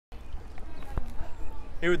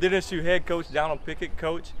Here with NSU head coach Donald Pickett.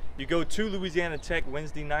 Coach, you go to Louisiana Tech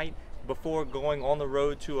Wednesday night before going on the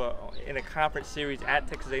road to in a conference series at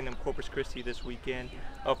Texas A&M Corpus Christi this weekend.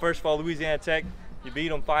 First of all, Louisiana Tech, you beat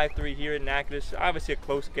them 5-3 here in Natchitoches. Obviously a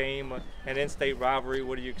close game, an in-state rivalry.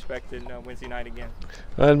 What are you expecting Wednesday night again?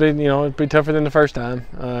 It'd be tougher than the first time.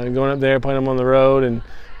 Going up there, playing them on the road, and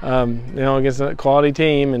against a quality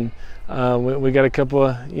team, and we got a couple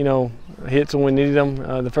of hits when we needed them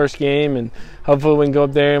the first game, and hopefully we can go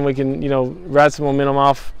up there and we can ride some momentum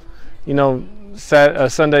off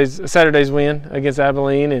Saturday's win against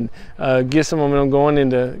Abilene and get some momentum going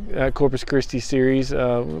into Corpus Christi series. We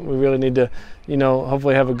really need to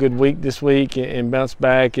hopefully have a good week this week and bounce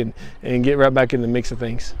back and get right back in the mix of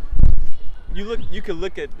things. You could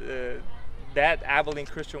look at that Abilene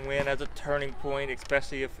Christian win as a turning point,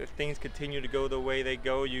 especially if things continue to go the way they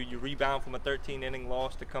go. You rebound from a 13-inning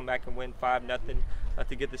loss to come back and win 5-0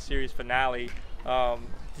 to get the series finale. Do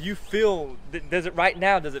you feel, does it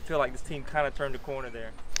feel like this team kind of turned the corner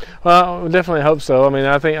there? Well, I definitely hope so. I mean,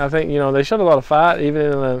 I think they showed a lot of fight even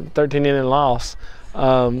in a 13-inning loss.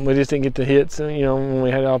 We just didn't get the hits, when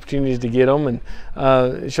we had opportunities to get them, and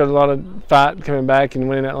it showed a lot of fight coming back and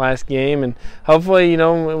winning that last game. And hopefully,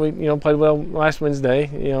 we played well last Wednesday,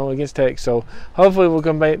 against Tech. So hopefully we'll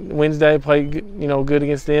come back Wednesday, play good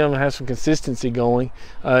against them, and have some consistency going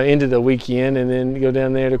into the weekend, and then go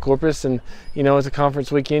down there to Corpus. And it's a conference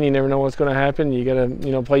weekend. You never know what's going to happen. You got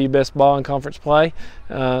to play your best ball in conference play,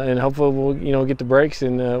 and hopefully we'll get the breaks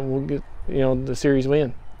and we'll get the series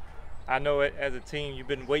win. I know it, as a team, you've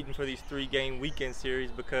been waiting for these 3-game weekend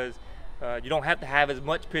series because you don't have to have as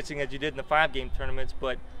much pitching as you did in the 5-game tournaments,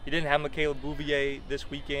 but you didn't have Michaela Bouvier this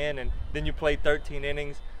weekend, and then you played 13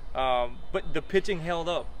 innings. But the pitching held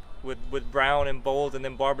up with Brown and Bowles, and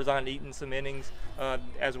then Barbazan eating some innings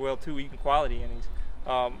as well too, eating quality innings.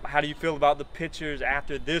 How do you feel about the pitchers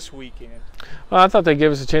after this weekend? Well, I thought they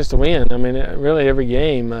gave us a chance to win. I mean, really every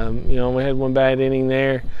game. We had one bad inning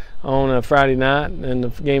there on a Friday night in the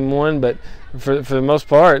game one, but for the most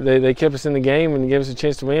part, they kept us in the game and gave us a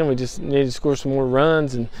chance to win. We just needed to score some more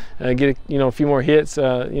runs and get a few more hits.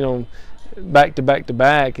 Back to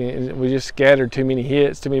back, and we just scattered too many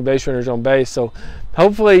hits, too many base runners on base. So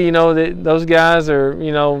hopefully, those guys are,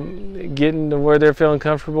 getting to where they're feeling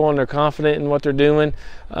comfortable and they're confident in what they're doing.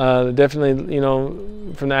 Definitely,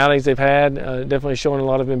 from the outings they've had, definitely showing a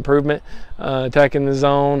lot of improvement, attacking the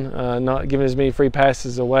zone, not giving as many free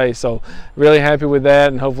passes away. So really happy with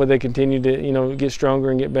that, and hopefully they continue to, get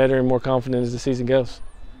stronger and get better and more confident as the season goes.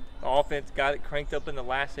 The offense got it cranked up in the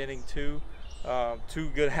last inning too. Two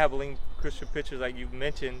good Abilene Christian pitchers like you've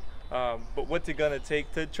mentioned, but what's it going to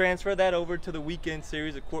take to transfer that over to the weekend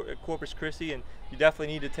series at Corpus Christi? And you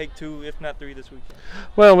definitely need to take 2, if not 3, this weekend.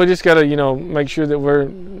 Well, we just got to make sure that we're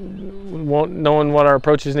knowing what our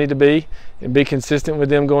approaches need to be and be consistent with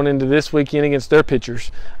them going into this weekend against their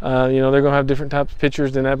pitchers. They're going to have different types of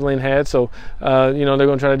pitchers than Abilene had, so they're going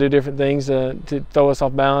to try to do different things to throw us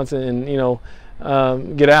off balance and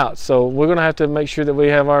get out. So we're going to have to make sure that we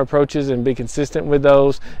have our approaches and be consistent with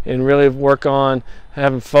those, and really work on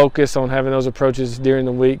having focus on having those approaches during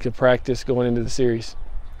the week to practice going into the series.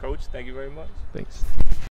 Coach, thank you very much. Thanks.